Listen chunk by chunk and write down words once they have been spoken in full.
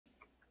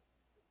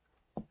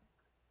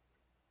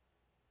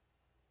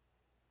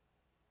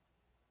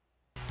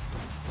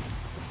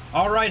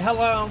Alright,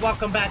 hello and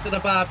welcome back to the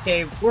Bob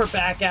Cave. We're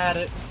back at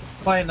it,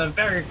 playing the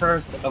very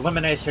first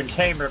Elimination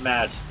Chamber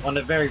match, one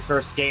of the very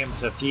first games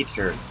to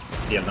feature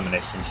the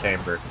Elimination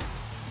Chamber.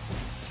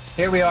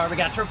 Here we are, we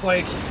got Triple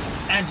H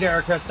and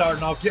Jericho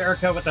starting off.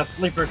 Jericho with a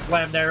sleeper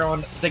slam there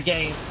on the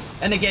game,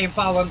 and the game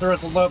following through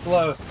with a low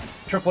blow.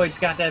 Triple H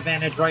got the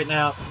advantage right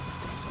now.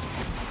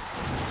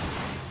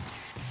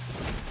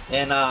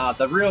 In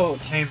the real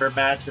Chamber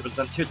match, it was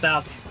in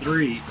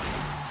 2003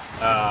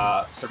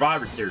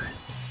 Survivor Series.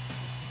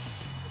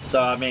 So,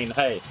 I mean,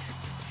 hey,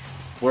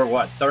 we're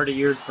what, 30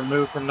 years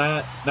removed from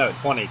that? No,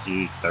 20,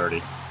 geez,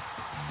 30.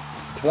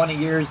 20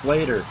 years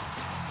later.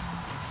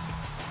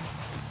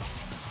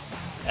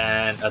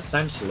 And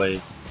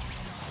essentially,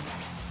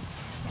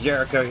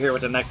 Jericho here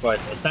with the neck voice.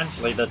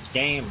 Essentially, this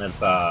game is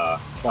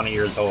 20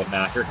 years old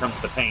now. Here comes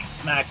the pain.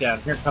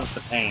 SmackDown, here comes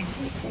the pain.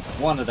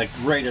 One of the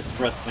greatest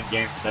wrestling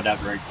games that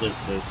ever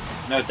existed.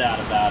 No doubt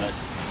about it.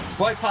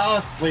 Quite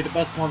possibly the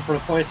best one for the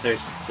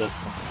PlayStation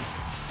system.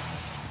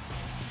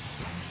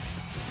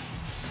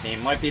 He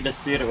might be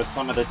disputed with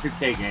some of the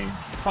 2K games.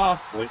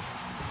 Possibly.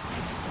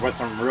 With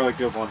some really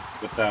good ones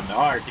with them.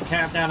 Alright, the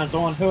countdown is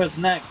on. Who is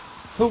next?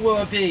 Who will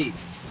it be?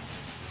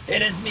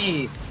 It is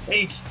me,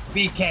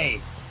 HBK,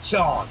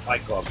 Shawn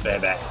Michaels,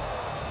 baby.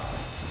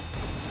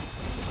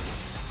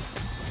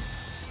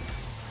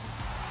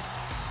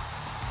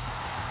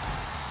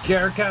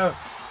 Jericho.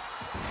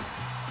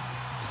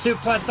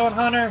 Suplex on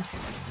Hunter.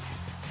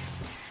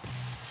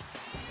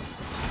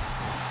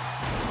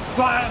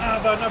 Flying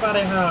elbow,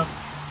 nobody home.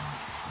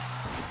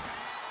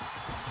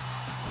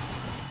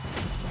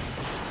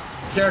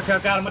 Jericho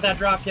got him with that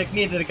dropkick.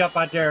 Needed to gut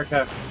by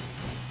Jericho.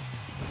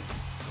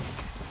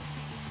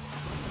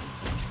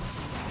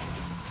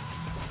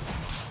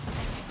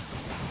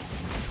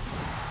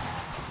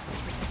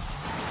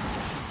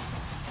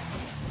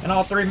 And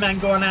all three men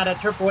going at it.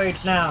 Triple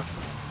H now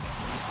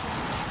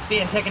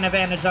being taken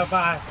advantage of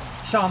by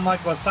Shawn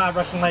Michaels. Side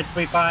Russian leg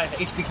sweep by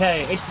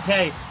HBK.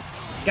 HBK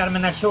got him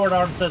in that short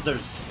arm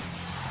scissors.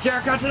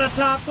 Jericho to the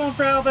top, going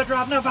for elbow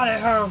drop.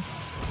 Nobody home.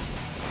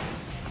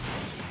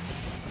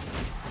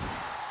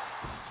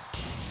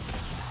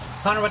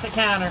 Hunter with the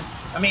counter.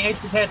 I mean,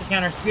 HBK at the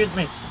counter, excuse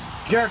me.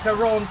 Jericho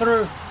rolling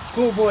through.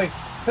 Schoolboy.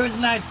 Who's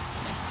next?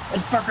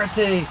 It's Booker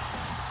T.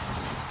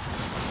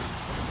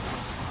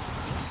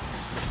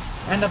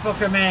 And the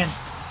Booker man.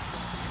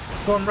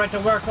 Going right to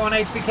work on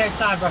HBK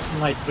side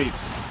Russian leg sweep.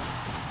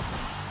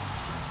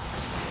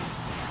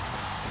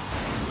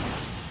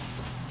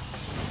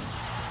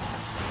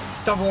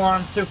 Double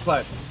arm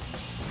suplex.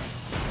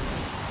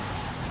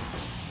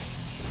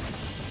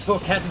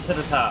 Book heading to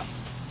the top.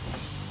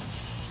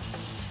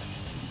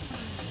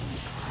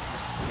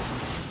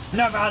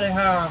 Nobody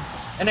home.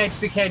 And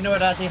HBK knew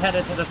it as he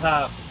headed to the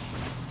top.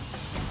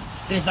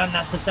 These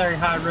unnecessary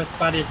high risk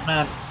by these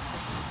men.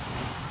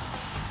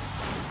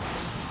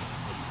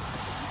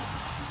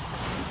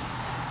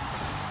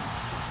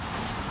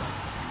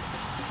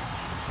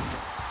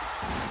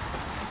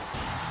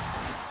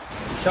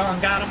 Shawn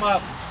got him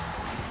up.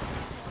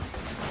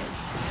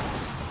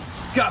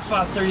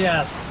 Gutbuster,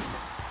 yes.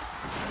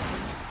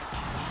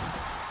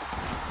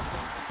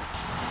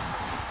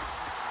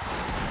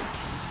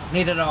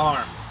 Needed an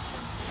arm.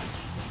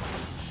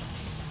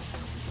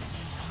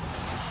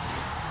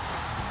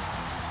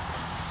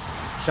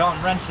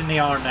 Shawn wrenching the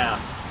arm now.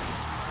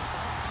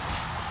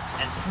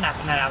 And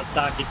snapping it out of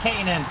socket.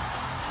 Kane in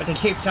with a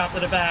cheap shot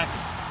to the back.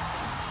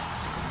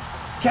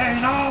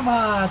 Kane, oh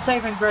my!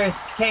 Saving grace.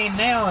 Kane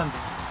nailing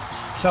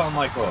Shawn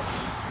Michaels.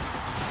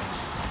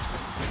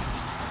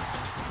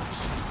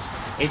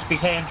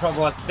 HBK in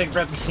trouble as the Big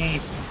Red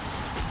Machine.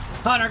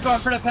 Hunter going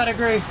for the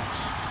pedigree.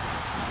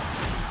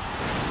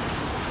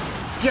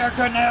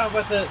 Jericho nailed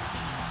with it.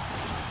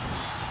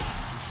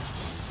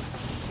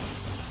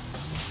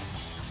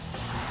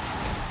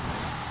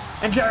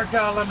 And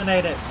Jericho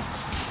eliminated.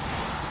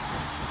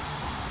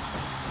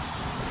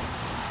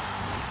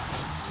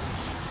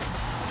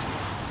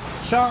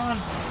 Shawn,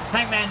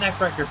 Hangman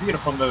neckbreaker,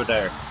 beautiful move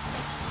there.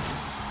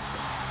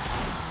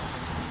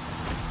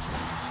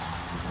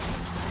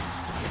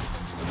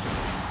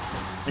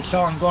 And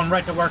Shawn going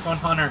right to work on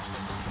Hunter.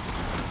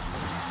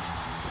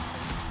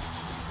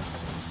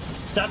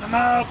 Setting him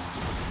up.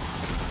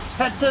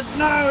 Head to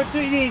no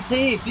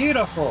DDT,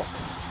 beautiful.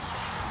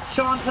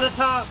 Shawn to the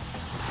top.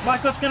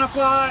 Michael's gonna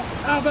fly.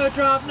 Elbow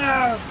drop,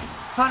 no.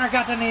 Hunter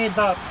got the knees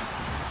up.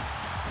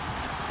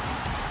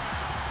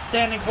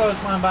 Standing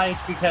clothesline by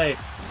HBK.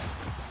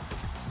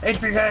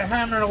 HBK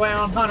hammering away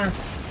on Hunter.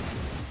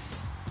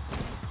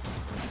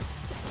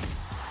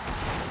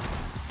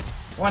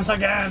 Once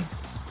again.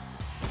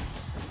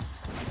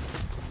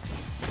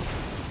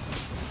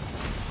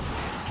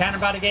 Counter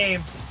by the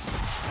game.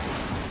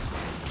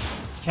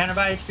 Counter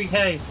by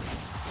HBK.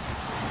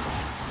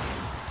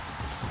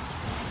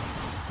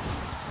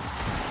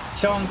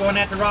 Shawn going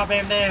after Rob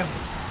Van Dam.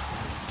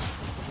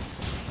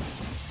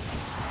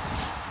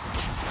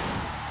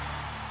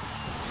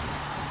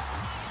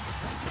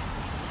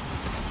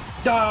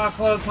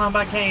 Clothesline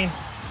by Kane.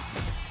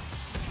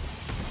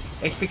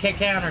 HBK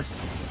counters.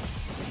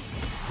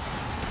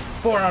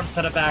 Forearms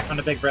to the back on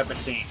the big red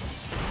machine.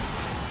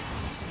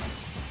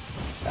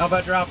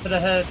 Elbow drop to the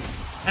head.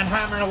 And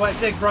hammering away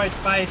big rights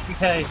by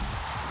HBK.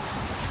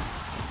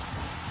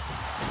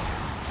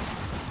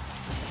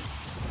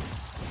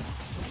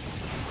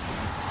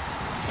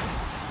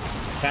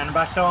 Counter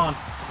by Sean.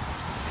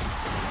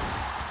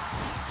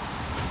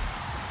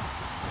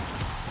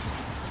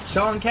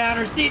 Sean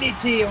counters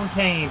DDT on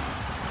Kane.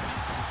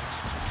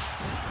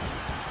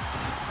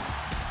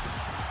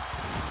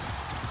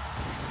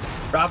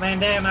 Rob Van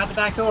Dam out the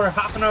back door,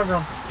 hopping over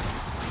him.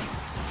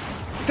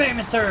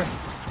 Famous sir.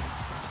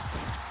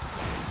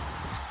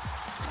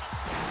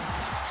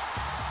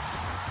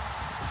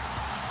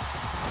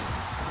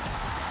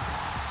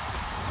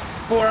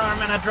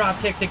 Forearm and a drop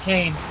kick to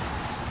Kane.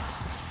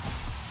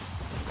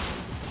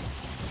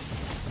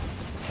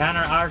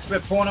 Counter Irish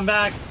whip pulling him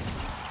back.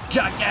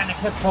 Gigantic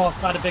hip toss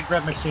by the big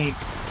red machine.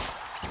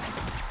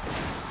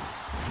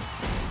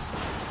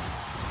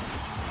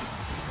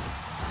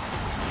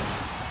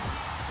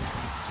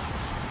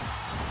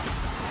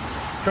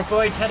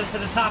 Triple H headed to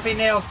the top, he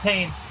nails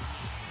Kane.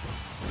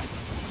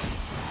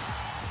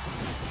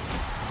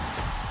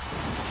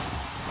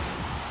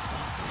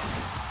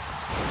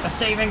 A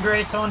saving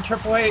grace on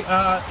Triple H,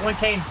 on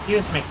Kane,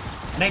 excuse me.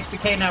 And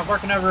HBK now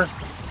working over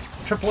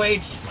Triple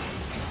H.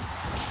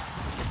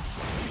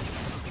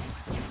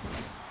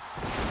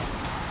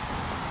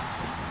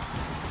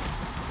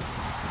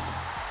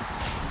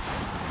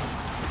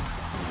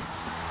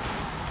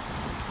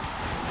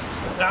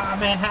 Ah,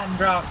 Manhattan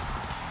drop.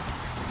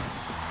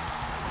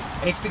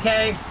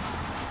 HBK.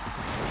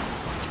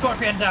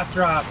 Scorpion death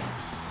drop.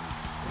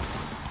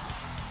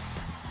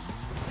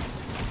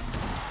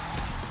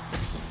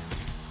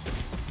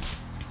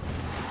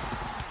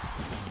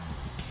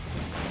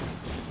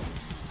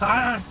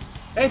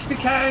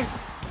 HBK.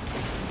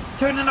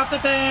 Turning up the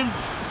band.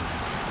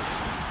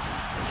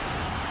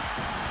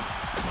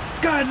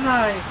 Good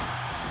night.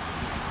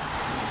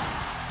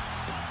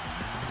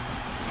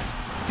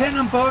 Pin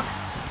and book.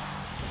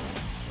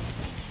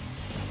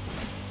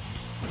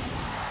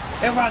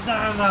 It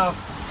wasn't enough.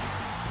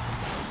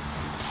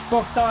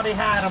 Book thought he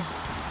had him.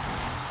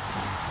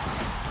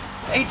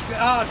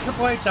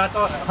 Triple H, I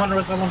thought Hunter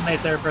was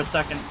eliminated there for a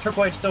second.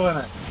 Triple H still in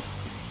it.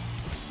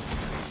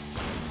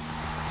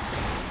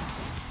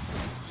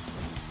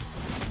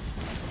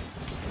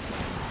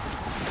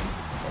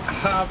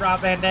 Rob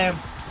Van Dam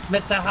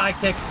missed that high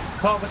kick,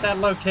 caught with that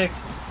low kick.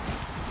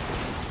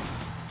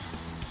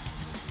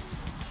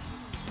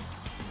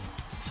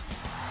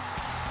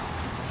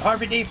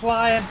 RVD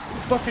flying,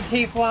 Booker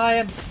T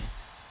flying.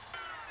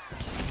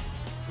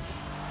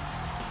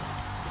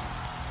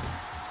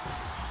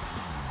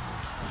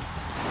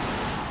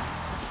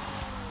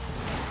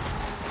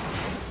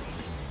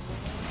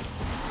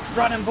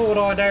 Running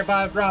Bulldog there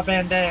by Rob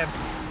Van Dam.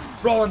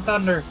 Rolling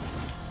Thunder.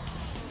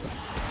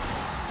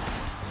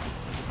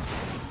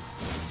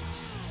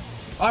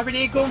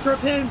 RVD going for a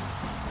pin.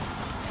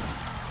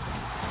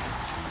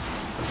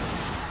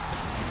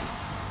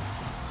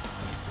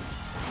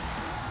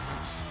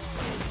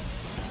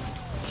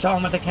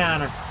 Sean with the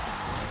counter.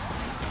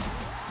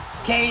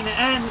 Kane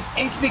and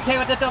HBK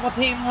with the double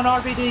team on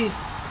RVD.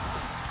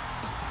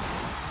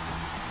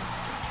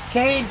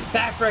 Kane,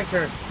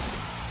 backbreaker.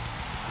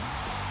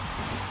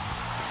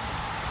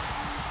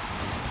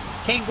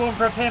 Kane going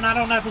for a pin. I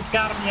don't know if he's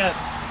got him yet.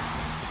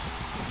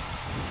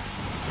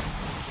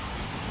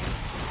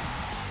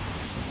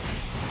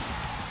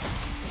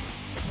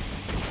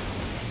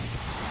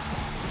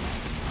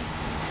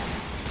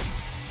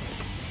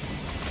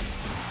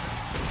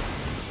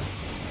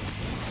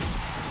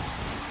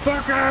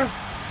 Booker!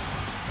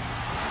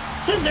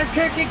 Scissor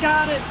kick, he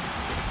got it!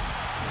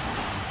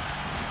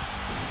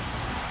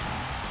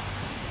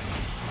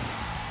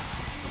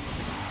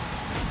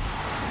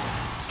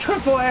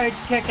 Triple H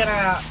kicking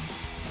out.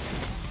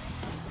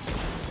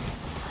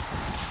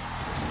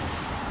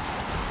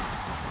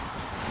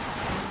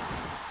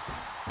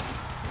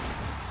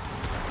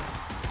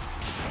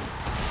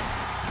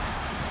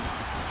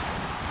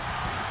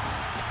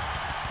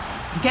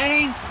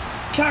 Kane,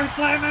 choke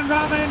slamming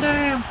Rob Van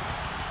Dam.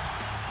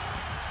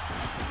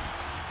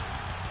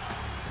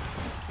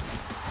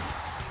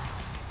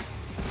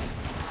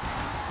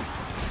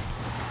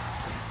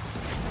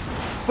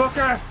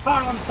 Booker,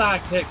 Harlem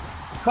sidekick.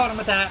 Caught him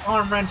with that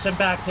arm wrench and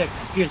back kick.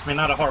 Excuse me,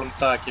 not a Harlem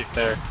sidekick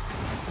there.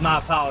 My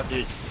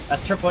apologies.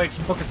 As Triple H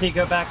and Booker T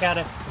go back at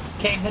it.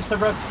 Kane hits the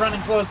ropes,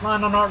 running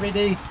clothesline on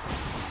RVD.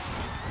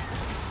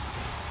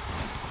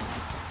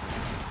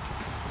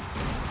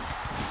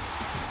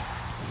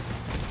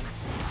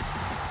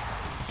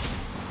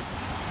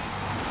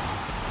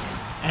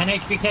 And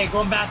HBK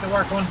going back to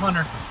work on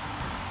Hunter.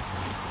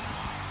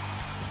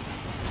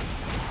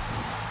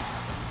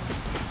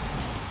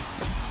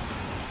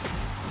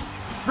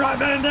 Rob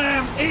Van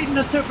Dam eating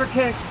the super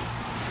kick.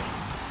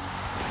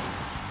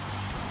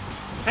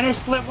 And he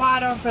split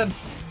wide open.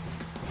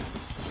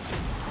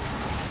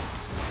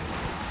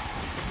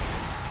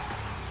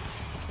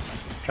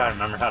 Try to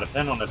remember how to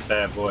pin on this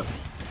bad boy.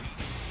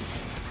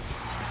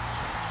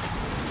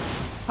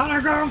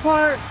 Hunter going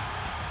for it.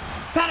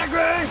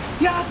 Pedigree!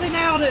 Yes, he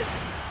nailed it!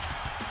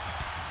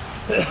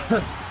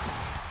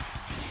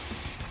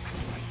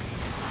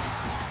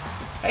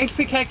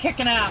 HBK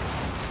kicking out.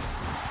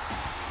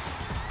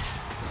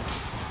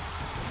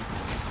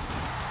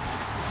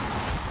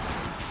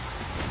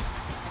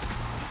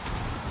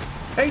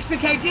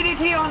 HBK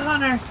DDT on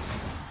Hunter.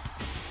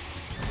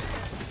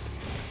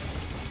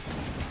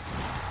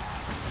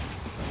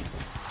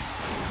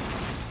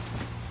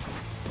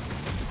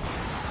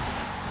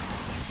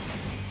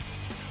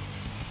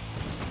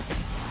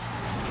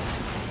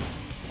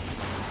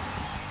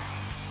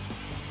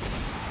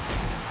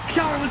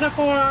 Shower with a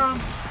forearm.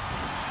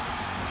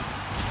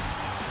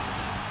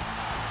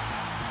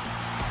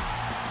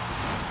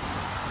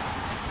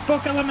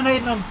 Book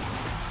eliminating him.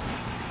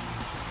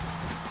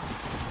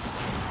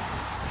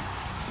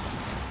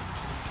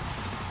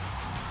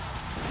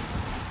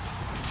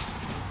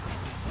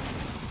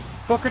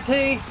 Booker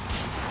T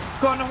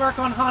going to work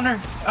on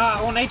Hunter,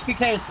 on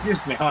HBK,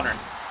 excuse me, Hunter.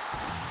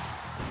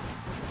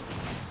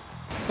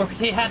 Booker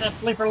T had that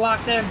sleeper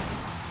locked in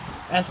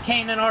as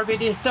Kane and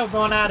RVD still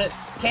going at it.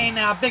 Kane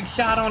now, big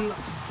shot on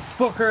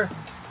Booker.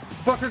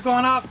 Booker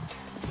going up.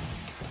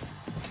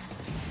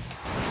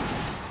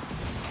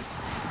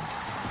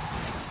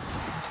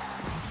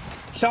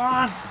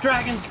 Shawn,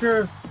 Dragon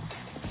Screw.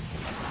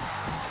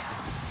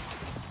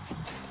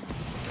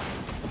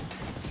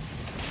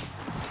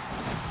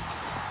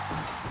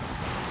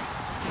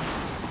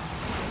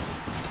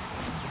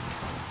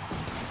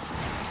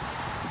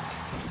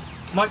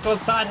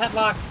 Michael's side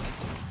headlock.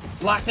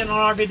 Locked in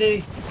on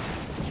RVD.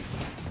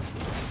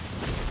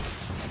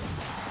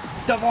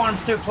 Double arm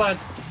suplex.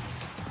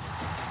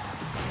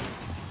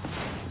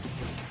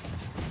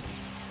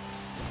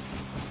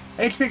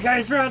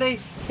 HBK is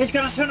ready. He's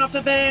gonna turn up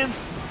the band.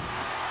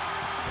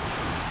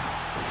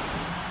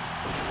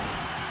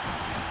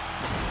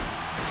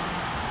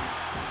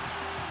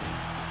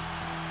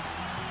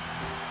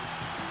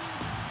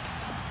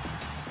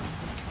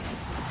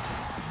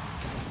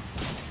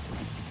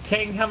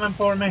 King coming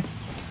for me.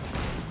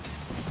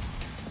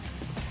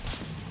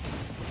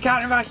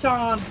 Counter by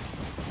Shawn.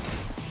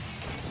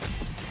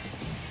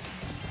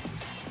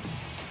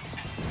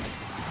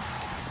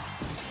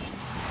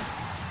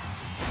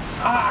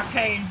 Ah,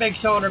 Kane, big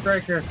shoulder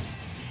breaker.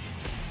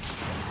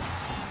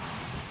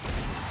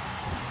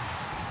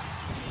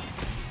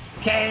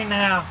 Kane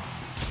now,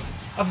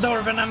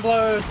 absorbing them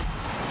blows.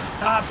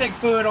 Ah, big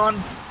boot on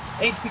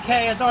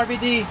HBK as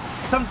RVD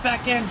comes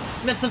back in,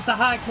 misses the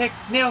high kick,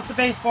 nails the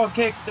baseball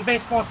kick, the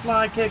baseball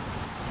slide kick.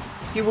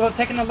 He will,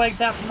 taking the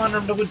legs out from under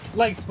him to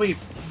leg sweep.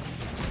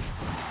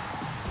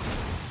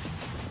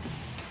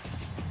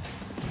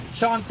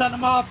 Shawn set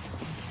him up.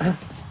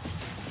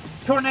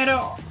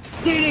 Tornado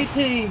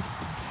DDT.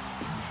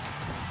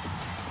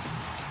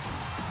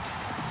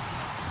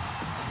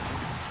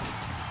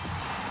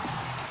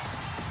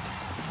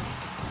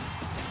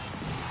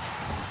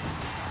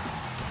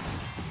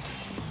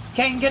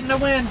 Kane getting the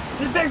win.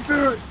 The big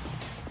boot.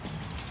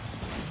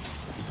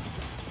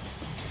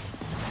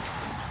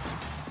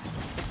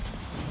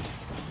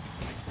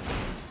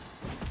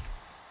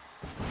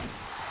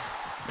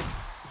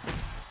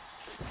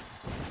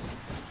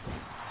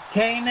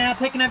 Kane now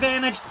taking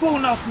advantage. Full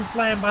Nelson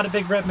slam by the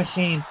Big Red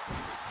Machine.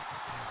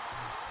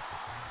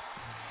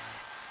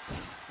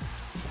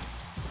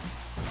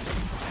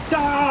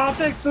 Ah,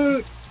 big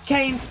boot.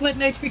 Kane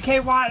splitting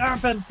HBK wide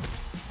open.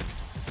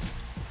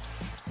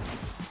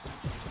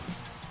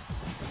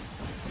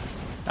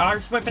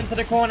 Irish whip into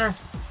the corner.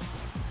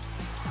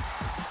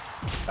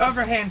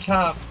 Overhand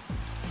chop.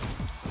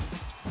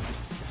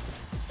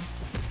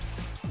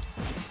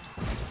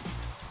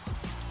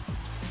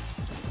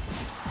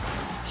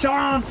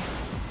 Shawn!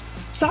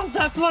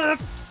 Sunset flip!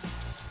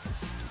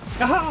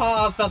 Oh,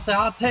 I was about to say,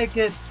 I'll take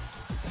it.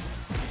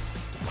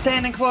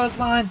 Standing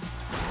clothesline.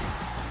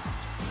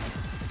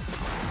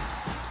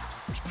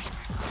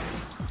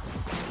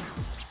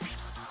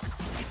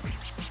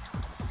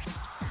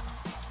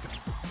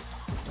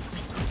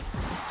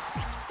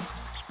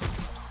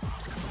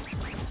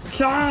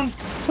 Shawn!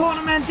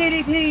 Tournament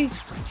DDT!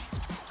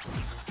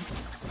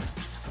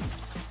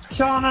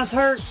 Shawn is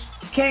hurt.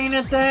 Kane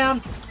is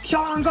down.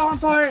 Shawn going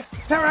for it.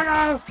 Here we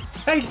go!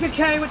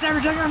 HBK with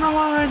everything on the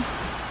line!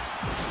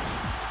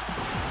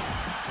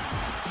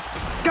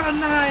 Good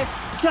night!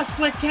 Just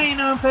split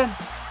Kane open!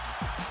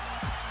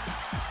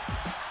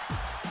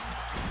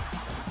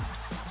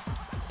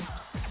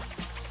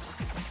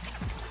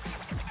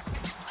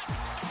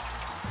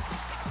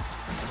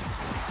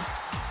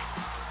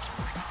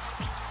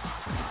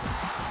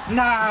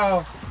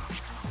 No!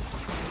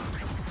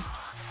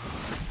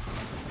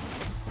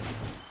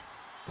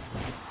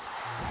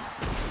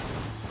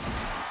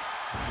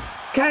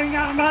 Kane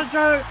got him by the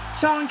throat.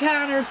 Shawn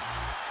counters.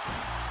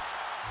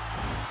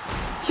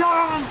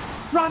 Shawn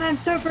running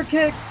super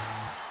kick.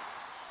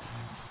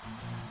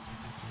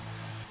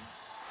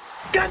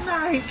 Good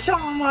night,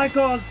 Shawn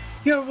Michaels,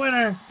 your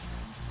winner.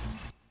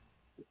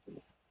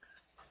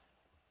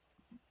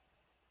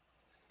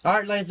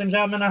 Alright, ladies and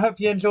gentlemen, I hope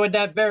you enjoyed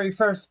that very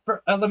first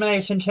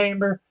Elimination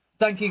Chamber.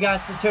 Thank you guys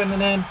for tuning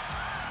in.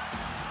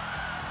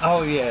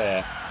 Oh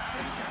yeah.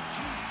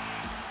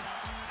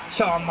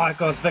 Shawn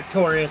Michaels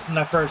victorious in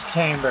the first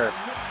chamber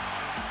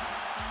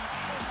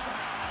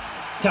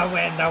to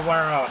win the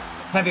World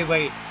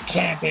Heavyweight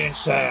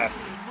Championship.